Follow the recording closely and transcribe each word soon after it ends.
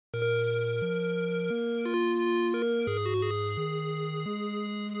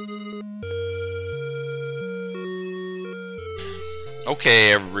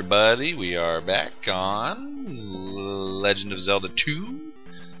Okay, everybody, we are back on Legend of Zelda 2.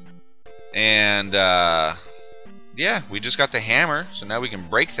 And, yeah, we just got the hammer, so now we can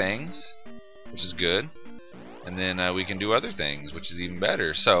break things, which is good. And then we can do other things, which is even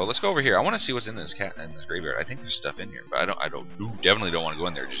better. So, let's go over here. I want to see what's in this graveyard. I think there's stuff in here, but definitely don't want to go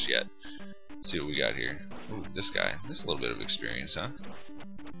in there just yet. Let's see what we got here. Ooh, this guy. This is a little bit of experience, huh?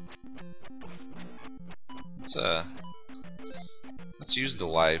 Let's use the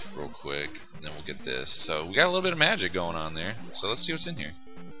life real quick, and then we'll get this. So we got a little bit of magic going on there. So let's see what's in here.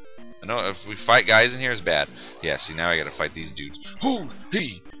 I know if we fight guys in here, it's bad. Yeah, see, now I gotta fight these dudes. Oh,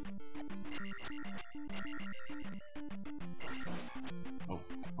 hey!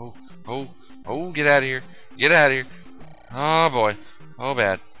 Oh, get out of here. Get out of here. Oh, boy. Oh,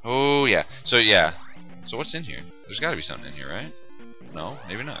 bad. Oh, yeah. So, yeah. So what's in here? There's gotta be something in here, right? No?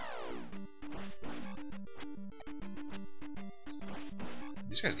 Maybe not.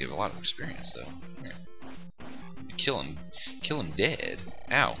 These guys give a lot of experience, though. Here. Kill him dead.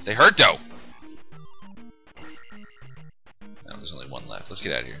 Ow, they hurt, though! No, there's only one left. Let's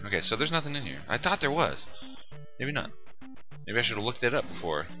get out of here. Okay, so there's nothing in here. I thought there was. Maybe not. Maybe I should have looked it up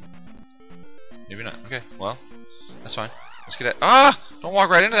before. Maybe not. Okay, well, that's fine. Let's get out. Ah! Don't walk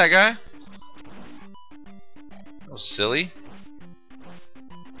right into that guy! That was silly.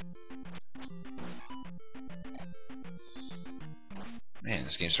 Man,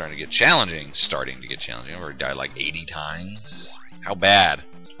 this game's starting to get challenging. I've already died like 80 times. How bad?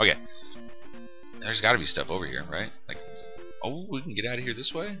 Okay. There's got to be stuff over here, right? Like, oh, we can get out of here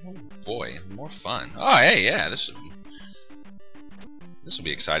this way? Oh, boy, more fun. Oh, hey, yeah, this will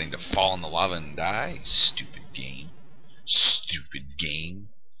be exciting to fall in the lava and die. Stupid game. Stupid game.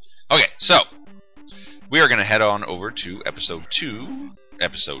 Okay, so we are going to head on over to episode 2.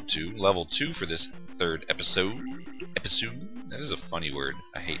 Episode 2, level 2 for this third episode. That is a funny word.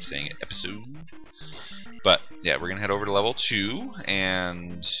 I hate saying it. Episode. But, yeah, we're going to head over to level 2,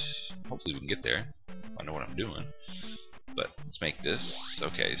 and hopefully we can get there. I know what I'm doing. But let's make this.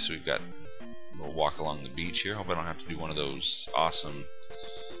 Okay, so we've got a little walk along the beach here. Hope I don't have to do one of those awesome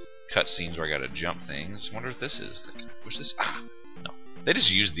cutscenes where I got to jump things. I wonder what this is. Can I push this? Ah! No. They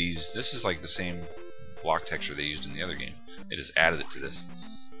just used these. This is like the same block texture they used in the other game. They just added it to this.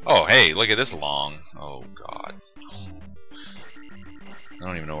 Oh, hey, look at this long. Oh, God. I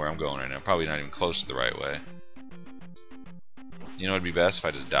don't even know where I'm going right now. Probably not even close to the right way. You know what would be best? If I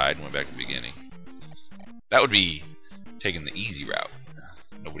just died and went back to the beginning. That would be taking the easy route.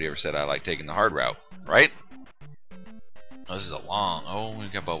 Nobody ever said I like taking the hard route, right? Oh, this is a long... Oh,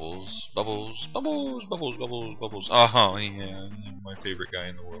 we've got bubbles. Bubbles. Bubbles. Bubbles. Bubbles. Bubbles. Oh, yeah. My favorite guy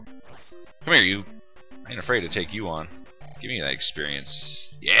in the world. Come here, you. I ain't afraid to take you on. Give me that experience.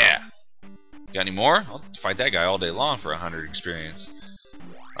 Yeah! Got any more? I'll fight that guy all day long for 100 experience.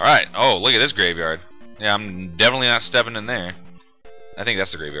 Alright. Oh, look at this graveyard. Yeah, I'm definitely not stepping in there. I think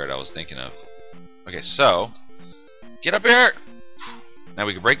that's the graveyard I was thinking of. Okay, so... Get up here! Now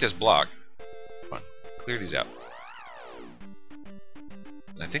we can break this block. Come on. Clear these out.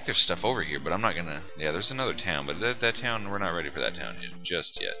 I think there's stuff over here, but I'm not gonna... Yeah, there's another town, but that town, we're not ready for that town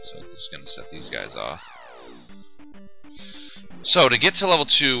just yet. So I'm just gonna set these guys off. So, to get to level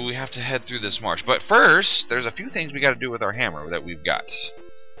 2, we have to head through this marsh. But first, there's a few things we gotta do with our hammer that we've got.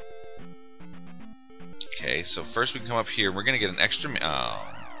 Okay, so first we can come up here. We're gonna get an extra... Oh.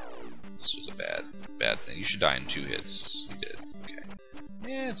 This was a bad thing. You should die in 2 hits. You did. Okay.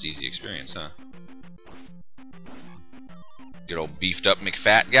 Yeah, it's easy experience, huh? Good old beefed up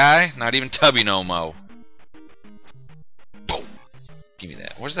McFat guy. Not even tubby no mo. Boom. Give me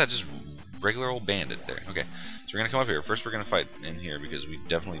that. What's that? Just regular old bandit there. Okay. So we're going to come up here. First we're going to fight in here because we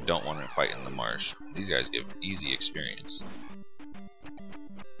definitely don't want to fight in the marsh. These guys give easy experience.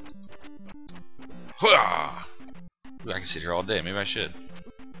 Hooah! Ooh, I can sit here all day. Maybe I should.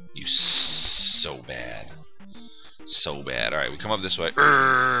 You so bad. So bad. Alright, we come up this way.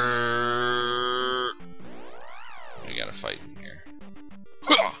 We gotta fight in here.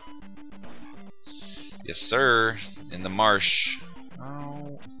 Yes, sir. In the marsh.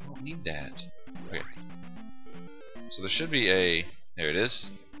 Oh, I don't need that. Okay. So there should be a... There it is.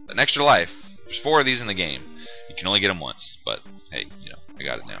 An extra life. There's 4 of these in the game. You can only get them once. But, hey, you know, I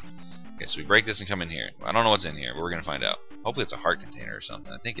got it now. Okay, so we break this and come in here. I don't know what's in here, but we're gonna find out. Hopefully it's a heart container or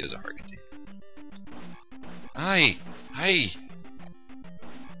something. I think it is a heart container. Hi! Hi!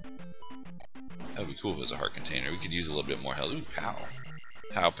 That would be cool if it was a heart container. We could use a little bit more health. Ooh, pow.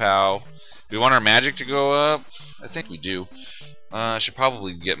 Pow, pow. Do we want our magic to go up? I think we do. I should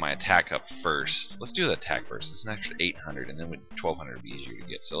probably get my attack up first. Let's do the attack first. It's an extra 800, and then 1200 would be easier to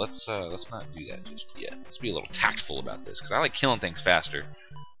get. So let's not do that just yet. Let's be a little tactful about this, because I like killing things faster.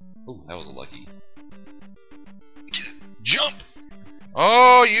 Ooh, that was a lucky. Jump!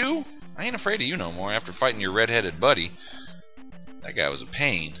 Oh, you! I ain't afraid of you no more after fighting your red-headed buddy. That guy was a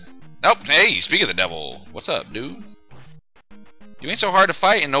pain. Oh, hey, speak of the devil. What's up, dude? You ain't so hard to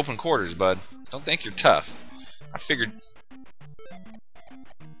fight in open quarters, bud. Don't think you're tough. I figured...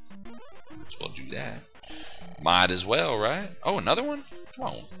 Might as well do that. Might as well, right? Oh, another one? Come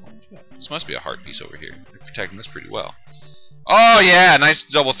on. This must be a heart piece over here. They're protecting this pretty well. Oh, yeah! Nice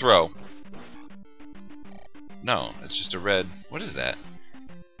double throw. No, it's just a red... What is that?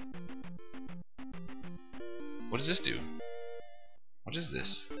 What does this do? What is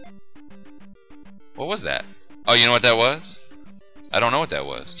this? What was that? Oh, you know what that was? I don't know what that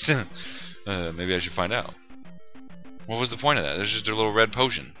was. Maybe I should find out. What was the point of that? There's just a little red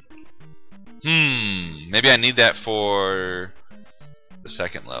potion. Maybe I need that for the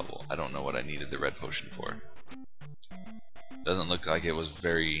second level. I don't know what I needed the red potion for. Doesn't look like it was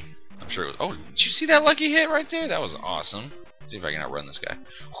very... I'm sure it was... Oh, did you see that lucky hit right there? That was awesome. Let's see if I can outrun this guy.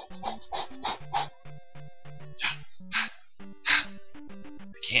 I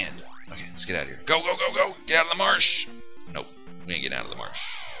can. Okay, let's get out of here. Go, go, go, go! Get out of the marsh! Nope, we ain't getting out of the marsh.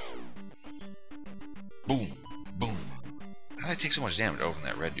 Boom, boom. How did I take so much damage? Oh, from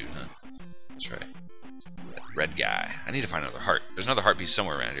that red dude, huh? That's right. That red guy. I need to find another heart. There's another heart piece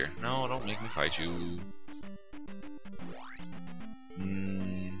somewhere around here. No, don't make me fight you.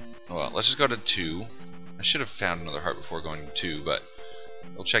 Well, let's just go to 2. I should have found another heart before going to 2, but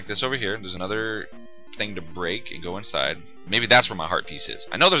we'll check this over here. There's another thing to break and go inside. Maybe that's where my heart piece is.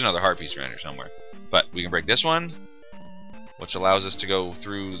 I know there's another heart piece around here somewhere. But we can break this one, which allows us to go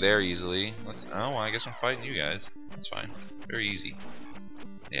through there easily. Oh, well, I guess I'm fighting you guys. That's fine. Very easy.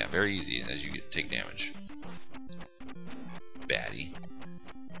 Yeah, very easy as you take damage. Baddie.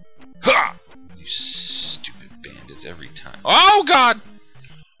 Ha! You stupid bandits every time. Oh, God!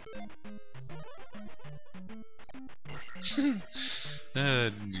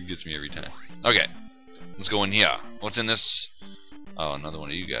 It gets me every time. Okay. Let's go in here. What's in this? Oh, another one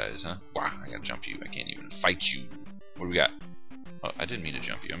of you guys, huh? Wow, I gotta jump you. I can't even fight you. What do we got? Oh, I didn't mean to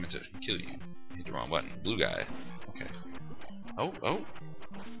jump you. I meant to kill you. I hit the wrong button. Blue guy. Okay. Oh, oh.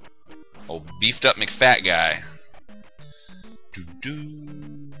 Oh, beefed up McFat guy. I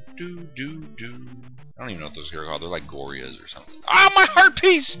don't even know what those are called. They're like Gorias or something. Ah, my heart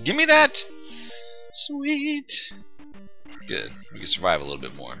piece! Give me that! Sweet. Good. We can survive a little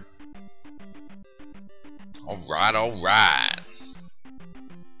bit more. Alright, alright.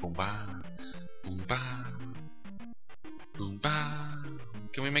 Boom ba. Boom ba. Boom ba.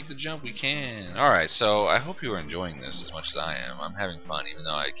 Can we make the jump? We can. Alright, so I hope you are enjoying this as much as I am. I'm having fun, even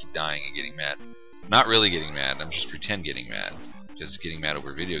though I keep dying and getting mad. Not really getting mad, I'm just pretend getting mad. Because getting mad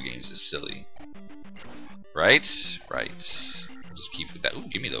over video games is silly. Right? Right. We'll just keep with that. Ooh,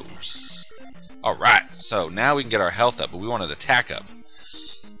 give me those. Alright, so now we can get our health up, but we want an attack up.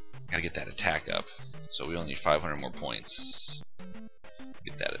 Gotta get that attack up. So we only need 500 more points.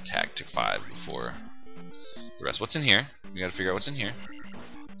 Get that attack to 5 before the rest. What's in here? We gotta figure out what's in here.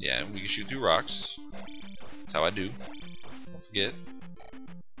 Yeah, we can shoot through rocks. That's how I do. Don't forget.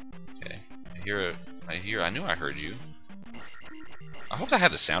 Okay. I knew I heard you. I hope I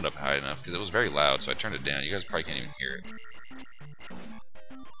had the sound up high enough, because it was very loud, so I turned it down. You guys probably can't even hear it.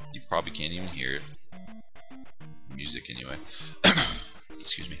 You probably can't even hear it. Music, anyway.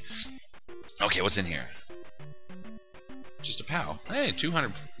 Excuse me. Okay, what's in here? Just a POW. Hey,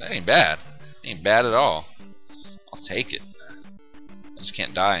 200. That ain't bad. Ain't bad at all. I'll take it. I just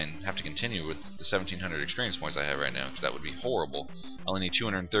can't die and have to continue with the 1700 experience points I have right now, because that would be horrible. I only need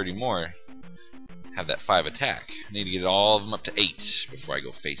 230 more. Have that 5 attack. I need to get all of them up to 8 before I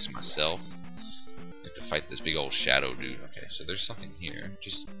go face myself. I have to fight this big old shadow dude. Okay, so there's something here.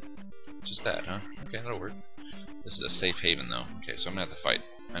 Just that, huh? Okay, that'll work. This is a safe haven, though. Okay, so I'm gonna have to fight.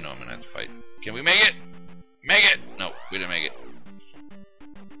 I know I'm gonna have to fight. Can we make it? Make it! No, we didn't make it.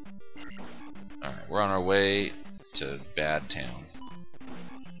 Alright, we're on our way to Bad Town.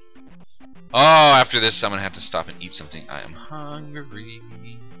 Oh, after this, I'm gonna have to stop and eat something. I am hungry.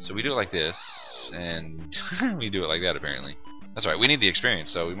 So we do it like this, and we do it like that, apparently. That's right, we need the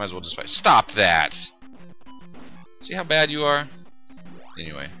experience, so we might as well just fight. Stop that! See how bad you are?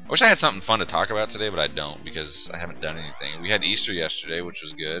 Anyway, I wish I had something fun to talk about today, but I don't, because I haven't done anything. We had Easter yesterday, which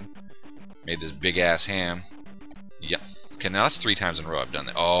was good. Made this big-ass ham. Yeah. Okay, now that's 3 times in a row I've done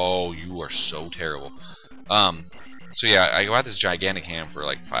that. Oh, you are so terrible. So yeah, I got this gigantic ham for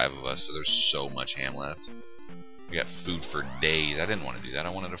like 5 of us, so there's so much ham left. We got food for days. I didn't want to do that. I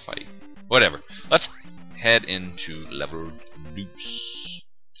wanted to fight. Whatever. Let's head into level deuce.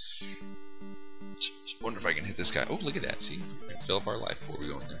 Wonder if I can hit this guy. Oh, look at that. See? We can fill up our life before we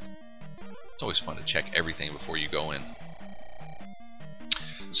go in there. It's always fun to check everything before you go in.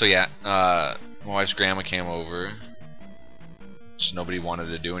 So yeah, my wife's grandma came over. So nobody wanted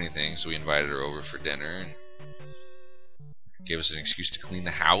to do anything, so we invited her over for dinner. And gave us an excuse to clean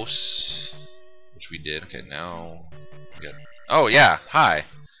the house, which we did. Okay, now we got... Oh yeah, hi.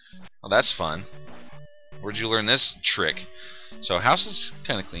 Well, that's fun. Where'd you learn this trick? So house is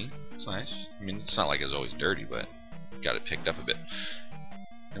kind of clean. It's nice. I mean, it's not like it's always dirty, but got it picked up a bit.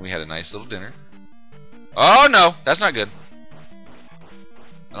 And we had a nice little dinner. Oh no, that's not good.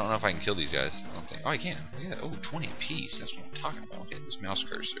 I don't know if I can kill these guys. I don't think. Oh, I can. Look at that. Oh, 20 apiece. That's what I'm talking about. Okay, this mouse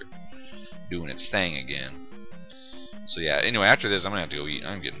cursor doing its thing again. So yeah. Anyway, after this, I'm gonna have to go eat.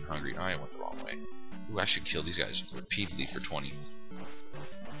 I'm getting hungry. I went the wrong way. Ooh, I should kill these guys repeatedly for 20.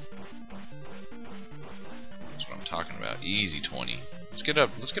 That's what I'm talking about. Easy 20. Let's get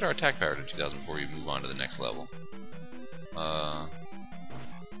up. Let's get our attack power to 2000 before we move on to the next level. Why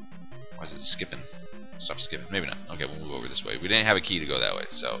is it skipping? Stop skipping. Maybe not. Okay, we'll move over this way. We didn't have a key to go that way,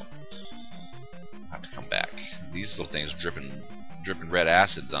 so I'll have to come back. These little things dripping red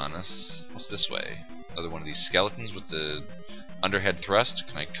acids on us. What's this way? Another one of these skeletons with the underhead thrust.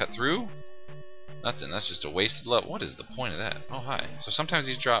 Can I cut through? Nothing. That's just a wasted level. What is the point of that? Oh, hi. So sometimes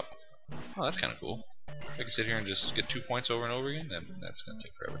these drop. Oh, that's kind of cool. If I can sit here and just get 2 points over and over again, then that's going to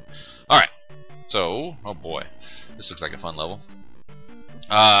take forever. Alright. So, oh boy. This looks like a fun level.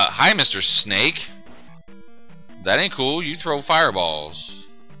 Hi, Mr. Snake. That ain't cool. You throw fireballs.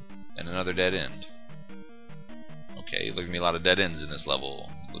 And another dead end. Okay, look at me, a lot of dead ends in this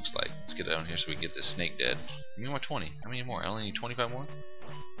level. Looks like. Let's get down here so we can get this snake dead. Give me more 20. How many more? I only need 25 more?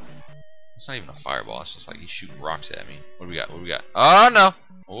 It's not even a fireball. It's just like he's shooting rocks at me. What do we got? What do we got? Oh, no.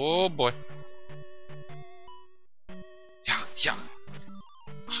 Oh, boy. Yeah, yeah.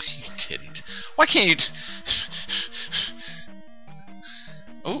 Oh, you didn't. Why can't you...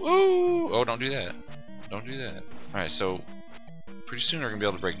 Oh, don't do that. Don't do that. Alright, so pretty soon we're going to be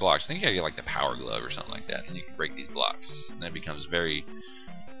able to break blocks. I think you gotta get like the power glove or something like that, and then you can break these blocks. And that becomes very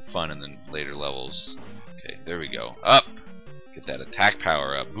fun in the later levels. Okay, there we go. Up! Get that attack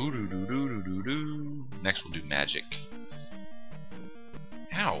power up. Boo-doo-doo-doo-doo-doo-doo. Next we'll do magic.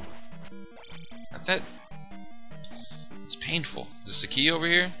 Ow! Not that... It's painful. Is this the key over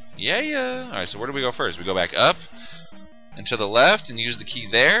here? Yeah. Alright, so where do we go first? We go back up and to the left and use the key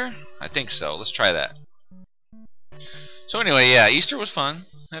there? I think so. Let's try that. So anyway, yeah, Easter was fun.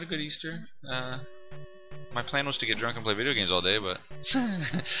 Had a good Easter. My plan was to get drunk and play video games all day, but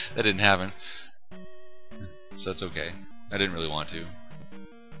that didn't happen. So that's okay. I didn't really want to.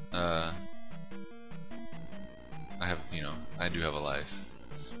 I have, I do have a life.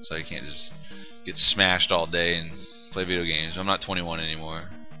 So I can't just get smashed all day and play video games. I'm not 21 anymore.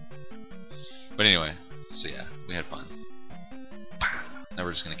 But anyway, so yeah, we had fun. Now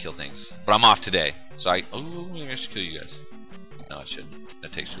we're just gonna kill things. But I'm off today. So maybe I should kill you guys. No, I shouldn't.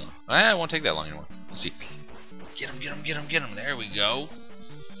 That takes too long. It won't take that long anymore. Let's see. Get him. There we go.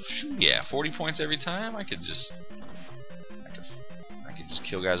 Yeah, 40 points every time. I could just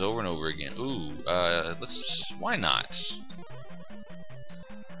kill guys over and over again. Ooh, why not?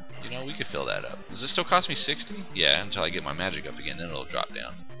 We could fill that up. Does this still cost me 60? Yeah, until I get my magic up again, then it'll drop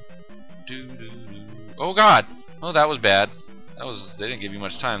down. Oh god! Oh, that was bad. They didn't give you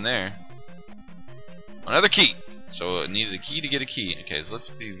much time there. Another key! So it needed a key to get a key. Okay, so let's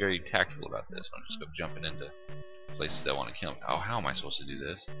be very tactful about this. I'm just going jumping into places that want to kill me. Oh, how am I supposed to do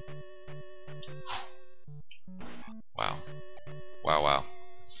this? Wow. Wow.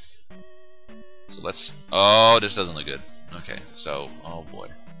 So let's... Oh, this doesn't look good. Okay, so... Oh, boy.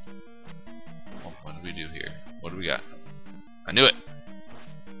 What do we do here? What do we got? I knew it!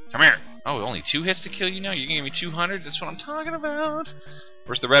 Come here! Oh, only 2 hits to kill you now? You're gonna give me 200? That's what I'm talking about!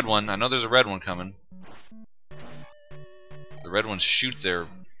 Where's the red one? I know there's a red one coming. The red ones shoot their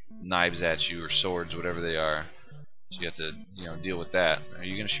knives at you, or swords, whatever they are. So you have to, deal with that. Are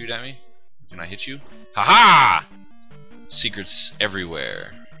you gonna shoot at me? Can I hit you? Ha-ha! Secrets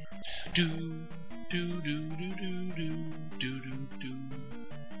everywhere.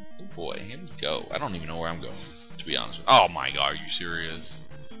 Oh boy, here we go. I don't even know where I'm going, to be honest with you. Oh my god, are you serious?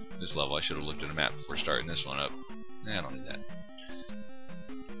 This level, I should have looked at a map before starting this one up. I don't need that.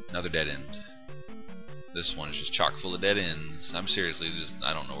 Another dead end. This one is just chock full of dead ends. I'm seriously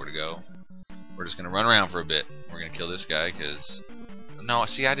I don't know where to go. We're just gonna run around for a bit. We're gonna kill this guy, because... No,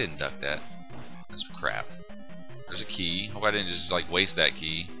 see, I didn't duck that. That's crap. There's a key. Hope I didn't just, waste that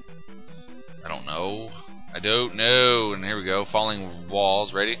key. I don't know. I don't know. And here we go. Falling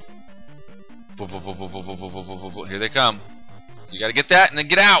walls. Ready? Here they come. You gotta get that and then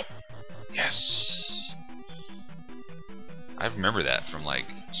get out. Yes. I remember that from like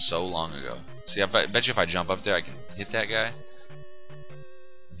so long ago. See, I bet you if I jump up there, I can hit that guy.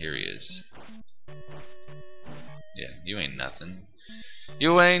 Here he is. Yeah, you ain't nothing.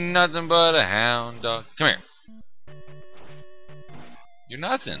 You ain't nothing but a hound dog. Come here. You're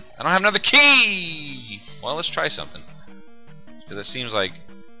nothing. I don't have another key. Well, let's try something. Because it seems like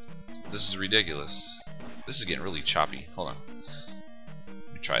this is ridiculous. This is getting really choppy. Hold on.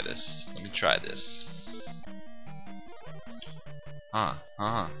 Let me try this. Let me try this.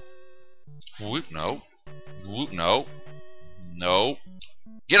 Whoop, no. Whoop, no. No.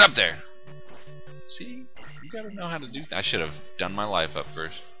 Get up there. See? You gotta know how to do that. I should have done my life up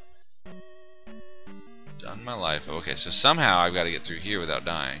first. Done my life. Okay, so somehow I've got to get through here without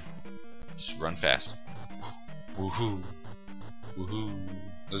dying. Just run fast. Woohoo. Woohoo.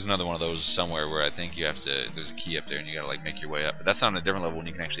 There's another one of those somewhere where I think you have to, there's a key up there and you gotta like make your way up. But that's on a different level when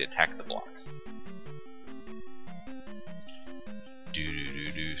you can actually attack the blocks. So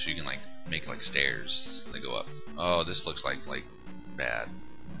you can like make like stairs that go up. Oh, this looks like bad.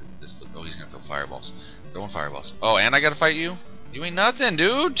 Oh, he's gonna throw fireballs. Throwing fireballs. Oh, and I gotta fight you? You ain't nothing,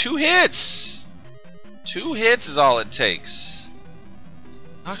 dude. 2 hits. 2 hits is all it takes.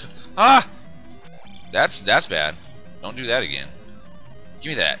 Ah! That's bad. Don't do that again.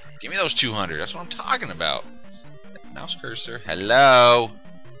 Give me that. Give me those 200. That's what I'm talking about. Mouse cursor. Hello.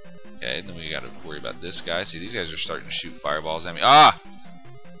 Okay, then we gotta worry about this guy. See, these guys are starting to shoot fireballs at me. Ah!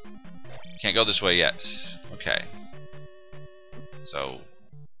 Can't go this way yet. Okay. So,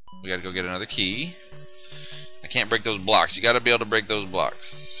 we gotta go get another key. I can't break those blocks. You gotta be able to break those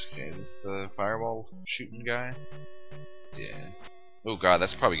blocks. Okay, is this the fireball shooting guy? Yeah. Oh god,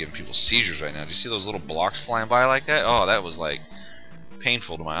 that's probably giving people seizures right now. Do you see those little blocks flying by like that? Oh, that was like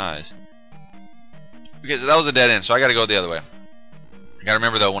painful to my eyes. Okay, so that was a dead end, so I gotta go the other way. I gotta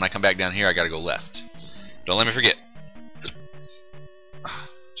remember though, when I come back down here, I gotta go left. Don't let me forget. Did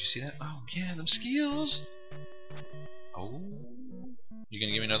you see that? Oh yeah, them skills. Oh, you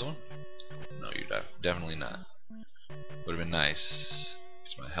gonna give me another one? No, you're definitely not. Would have been nice.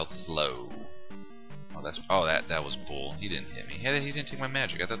 My health is low. Oh, that was bull. He didn't hit me. He didn't take my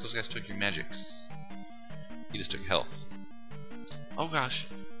magic. I thought those guys took your magics. He just took health. Oh gosh.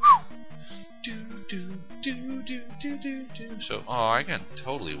 So, oh, I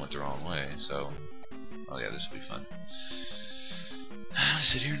totally went the wrong way. So, oh yeah, this will be fun.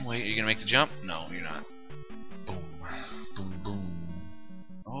 Sit here and wait. Are you gonna make the jump? No, you're not. Boom, boom, boom.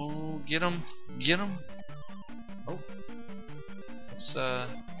 Oh, get him, get him. Oh.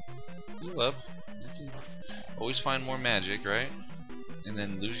 Heal up. You can always find more magic, right? And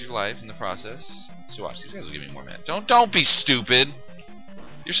then lose your life in the process. So watch, these guys will give me more magic. Don't be stupid.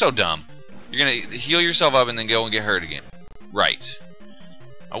 You're so dumb. You're gonna heal yourself up and then go and get hurt again. Right.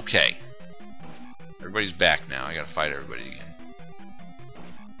 Okay. Everybody's back now. I gotta fight everybody again.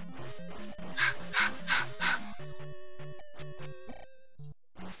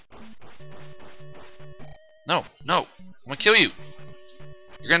 No, no. I'm gonna kill you.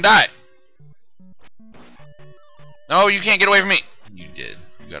 You're gonna die. No, you can't get away from me. You did.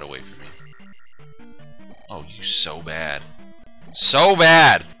 You got away from me. Oh, you so bad. So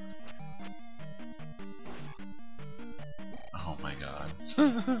bad. Oh my god.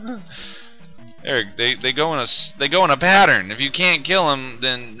 Eric, they go in a pattern. If you can't kill them,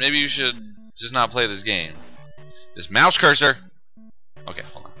 then maybe you should just not play this game. This mouse cursor. Okay,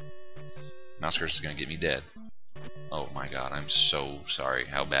 hold on. Mouse cursor is gonna get me dead. Oh my god, I'm so sorry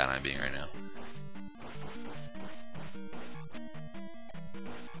how bad I'm being right now.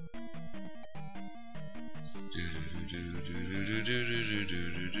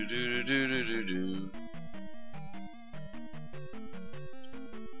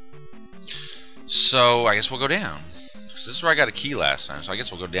 So, I guess we'll go down. This is where I got a key last time, so I guess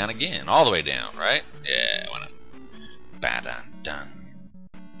we'll go down again. All the way down, right? Yeah, why not? Ba-dun-dun.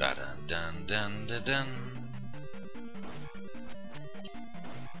 Ba-dun-dun-dun-dun-dun.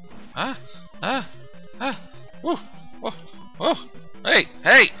 Woo, whoa, whoa. Hey,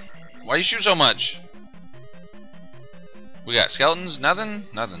 hey! Why you shoot so much? We got skeletons? Nothing?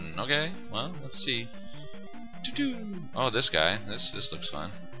 Nothing. Okay, well, let's see. Oh, this guy. This looks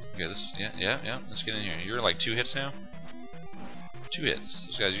fun. Okay, yeah. Let's get in here. You're like 2 hits now? 2 hits.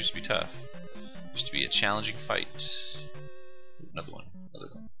 Those guys used to be tough. Used to be a challenging fight. Another one.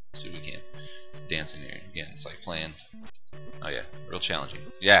 Let's see if we can dance in here. Again, it's like playing. Oh yeah, real challenging.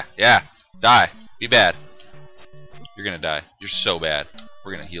 Yeah. Die. Be bad. You're gonna die. You're so bad.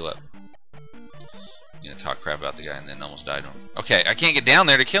 We're gonna heal up. You know, talk crap about the guy and then almost died on him. Okay, I can't get down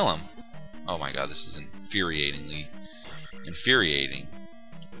there to kill him. Oh my god, this is infuriating.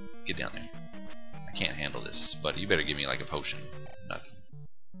 Get down there. I can't handle this, but you better give me like a potion. Nothing.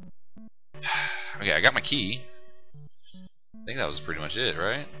 Okay, I got my key. I think that was pretty much it,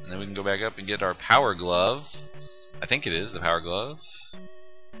 right? And then we can go back up and get our power glove. I think it is the power glove.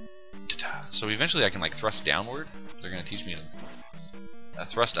 So eventually I can like thrust downward. They're gonna teach me to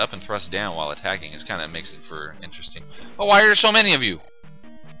thrust up and thrust down while attacking. It kind of makes it for interesting. Oh, why are there so many of you?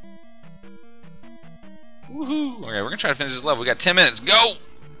 Woohoo! Okay, we're gonna try to finish this level. We got 10 minutes. Go!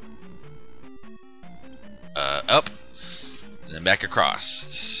 Up, and then back across.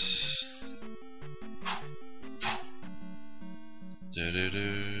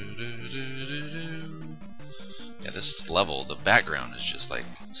 Yeah, this level, the background is just like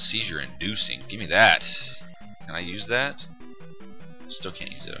seizure-inducing. Give me that. Can I use that? Still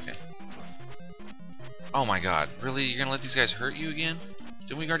can't use it. Okay. Oh my god, really? You're gonna let these guys hurt you again?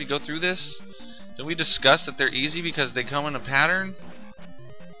 Didn't we already go through this? Didn't we discuss that they're easy because they come in a pattern?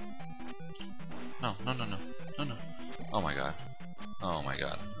 No. Oh my god. Oh my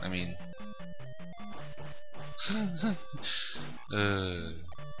god. I mean...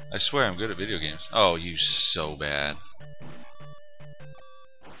 I swear I'm good at video games. Oh, you so bad.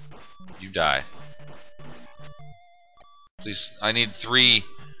 You die. Please, I need 3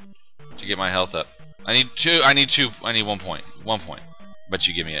 to get my health up. I need 2. I need 1 point. 1 point. But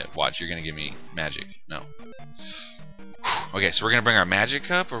you give me it. Watch, you're gonna give me magic. No. Okay, so we're gonna bring our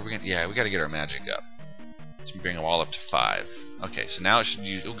magic up, or we're gonna... Yeah, we gotta get our magic up. So we bring them all up to 5. Okay, so now it should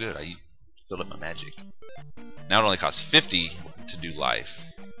use... Oh, good. I filled up my magic. Now it only costs 50 to do life.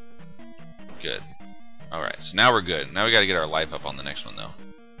 Good. Alright, so now we're good. Now we gotta get our life up on the next one, though.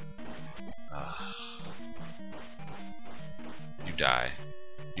 You die.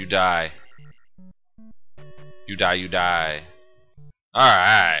 You die. You die, you die.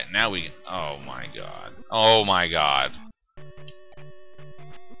 Alright, now we... Oh my god. Oh my god.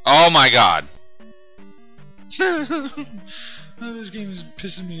 Oh my god! Oh, this game is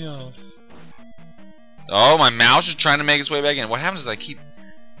pissing me off. Oh, my mouse is trying to make its way back in. What happens is I keep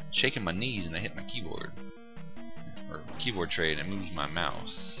shaking my knees and I hit my keyboard. Or keyboard tray and it moves my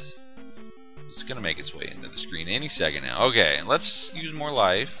mouse. It's gonna make its way into the screen any second now. Okay, let's use more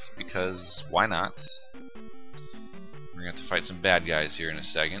life, because why not? We're gonna have to fight some bad guys here in a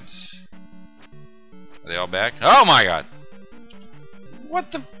second. Are they all back? Oh my god!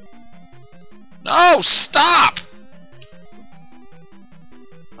 What the... No! Stop!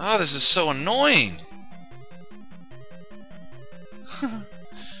 Oh, this is so annoying! I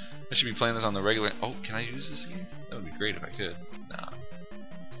should be playing this on the regular... Oh, can I use this again? That would be great if I could. Nah.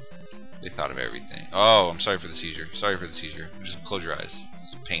 They thought of everything. Oh, I'm sorry for the seizure. Sorry for the seizure. Just close your eyes.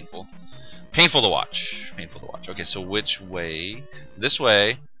 It's painful. Painful to watch. Painful to watch. Okay, so which way? This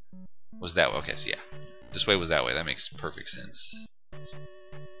way was that way. Okay, so yeah. This way was that way. That makes perfect sense.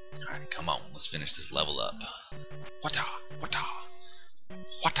 Alright, come on. Let's finish this level up. Wata! Wata!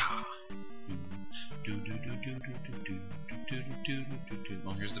 Wata!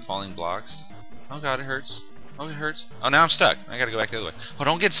 Oh, here's the falling blocks. Oh god, it hurts. Oh, it hurts. Oh, now I'm stuck. I gotta go back the other way. Oh,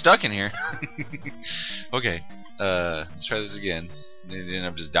 don't get stuck in here. Okay, let's try this again. You end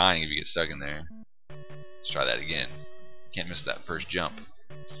up just dying if you get stuck in there. Let's try that again. Can't miss that first jump.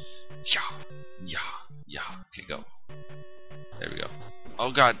 Yeah. Okay, go. There we go.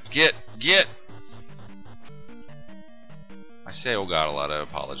 Oh god, get! I say oh god a lot. I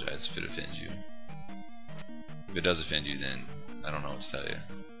apologize if it offends you. If it does offend you, then I don't know what to tell you.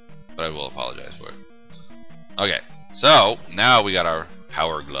 But I will apologize for it. Okay, so now we got our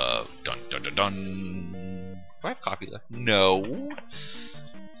power glove. Dun dun dun dun. Do I have coffee left? No. And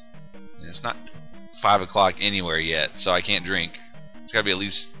it's not 5 o'clock anywhere yet, so I can't drink. It's gotta be at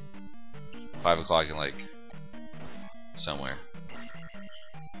least 5 o'clock in like somewhere.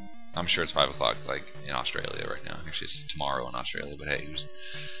 I'm sure it's 5 o'clock like in Australia right now. Actually, it's tomorrow in Australia, but hey,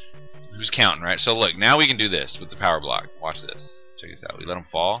 who's counting, right? So look, now we can do this with the power block. Watch this. Check this out. We let them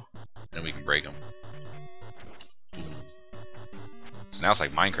fall, and then we can break them. So now it's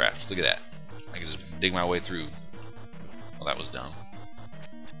like Minecraft. Look at that. I can just dig my way through. Well, that was dumb.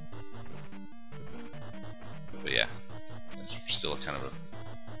 But yeah, it's still kind of a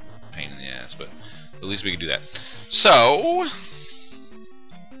pain in the ass, but at least we can do that. So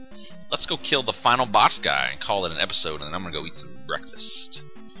let's go kill the final boss guy and call it an episode, and then I'm gonna go eat some breakfast.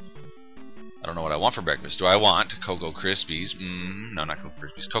 I don't know what I want for breakfast. Do I want Cocoa Krispies? No, not Cocoa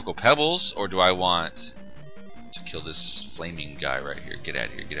Krispies. Cocoa Pebbles? Or do I want to kill this flaming guy right here? Get out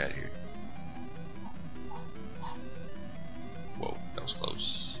of here, get out of here. Whoa, that was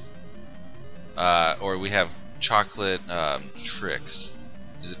close. Or we have chocolate tricks.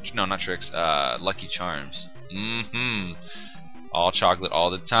 Is it? No, not tricks. Lucky Charms. All chocolate all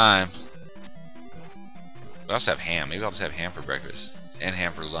the time. We also have ham. Maybe I'll just have ham for breakfast and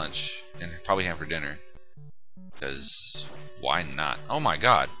ham for lunch and probably ham for dinner. Because why not? Oh my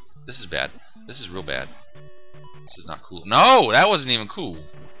God, this is bad. This is real bad. This is not cool. No, that wasn't even cool.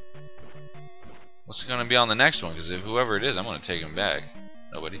 What's gonna be on the next one? Because if whoever it is, I'm gonna take him back.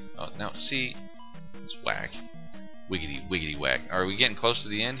 Nobody. Oh no. See, it's whack. Wiggity, wiggity, whack. Are we getting close to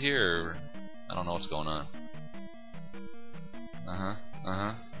the end here? Or I don't know what's going on.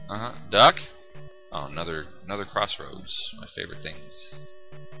 Duck. Oh, another crossroads. My favorite things.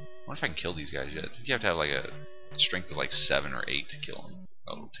 I wonder if I can kill these guys yet. I think you have to have like a strength of like 7 or 8 to kill them.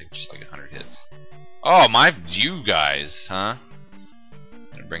 Oh, it'll take just like 100 hits. Oh, you guys, huh?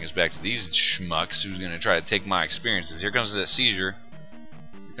 Gonna bring us back to these schmucks who's gonna try to take my experiences. Here comes that seizure.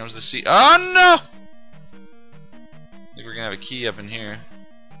 Here comes the Oh no! I think we're gonna have a key up in here.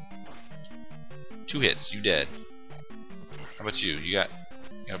 2 hits, you dead. How about you? You got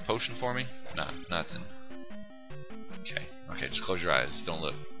a potion for me? Nah, nothing. Okay, just close your eyes. Don't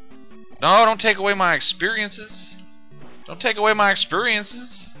look. No, don't take away my experiences. Don't take away my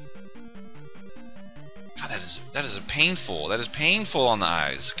experiences. God, that is painful. That is painful on the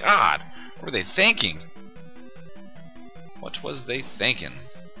eyes. God, what were they thinking? What was they thinking?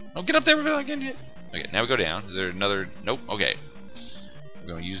 Don't get up there without getting hit. Okay, now we go down. Is there another? Nope. Okay. We're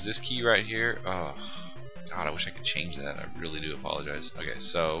gonna use this key right here. Oh, God, I wish I could change that. I really do apologize. Okay,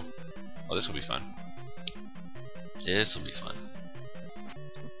 so, oh, this will be fun. This will be fun.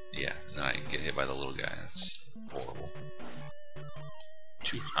 Yeah, then I get hit by the little guy. That's horrible.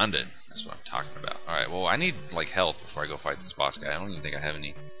 200. That's what I'm talking about. Alright, well, I need, like, health before I go fight this boss guy. I don't even think I have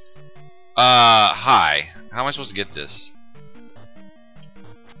any. Hi. How am I supposed to get this?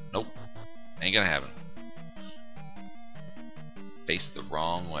 Nope. Ain't gonna happen. Face the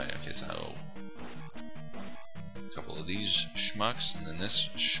wrong way. Okay, so a couple of these schmucks, and then this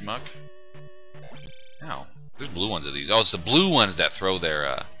schmuck. Ow. There's blue ones of these. Oh, it's the blue ones that throw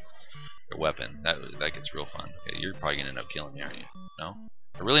their weapon. That gets real fun. Okay, you're probably gonna end up killing me, aren't you? No?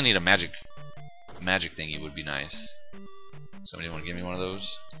 I really need a magic thingy. Would be nice. Somebody want to give me one of those?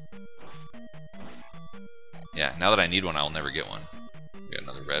 Yeah, now that I need one, I'll never get one. We got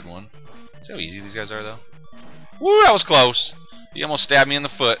another red one. See how easy these guys are, though? Woo, that was close! He almost stabbed me in the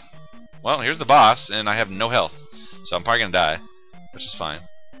foot. Well, here's the boss, and I have no health. So I'm probably gonna die, which is fine.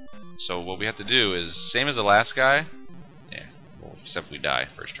 So what we have to do is, same as the last guy. Yeah, well, except if we die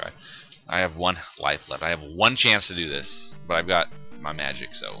first try. I have 1 life left. I have 1 chance to do this, but I've got my magic,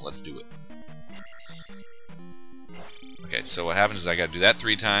 so let's do it. Okay, so what happens is I gotta do that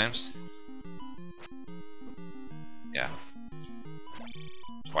 3 times. Yeah.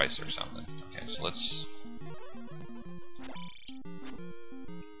 Twice or something. Okay, so let's...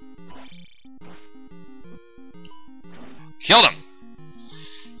 Killed him!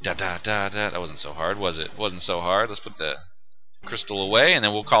 Da da da da. That wasn't so hard, was it? Wasn't so hard. Let's put the crystal away, and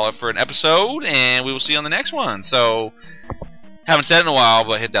then we'll call it for an episode, and we will see you on the next one. So, haven't said it in a while,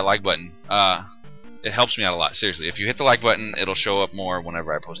 but hit that like button. It helps me out a lot. Seriously, if you hit the like button, it'll show up more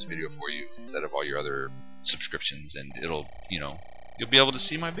whenever I post a video for you instead of all your other subscriptions, and it'll, you know, you'll be able to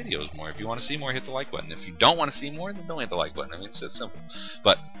see my videos more. If you want to see more, hit the like button. If you don't want to see more, then don't hit the like button. I mean, it's that simple.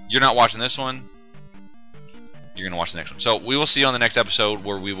 But you're not watching this one. You're going to watch the next one. So we will see you on the next episode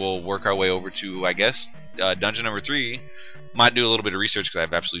where we will work our way over to, I guess, dungeon number 3. Might do a little bit of research because I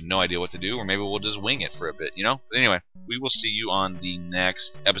have absolutely no idea what to do, or maybe we'll just wing it for a bit, you know? But anyway, we will see you on the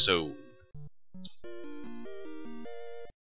next episode.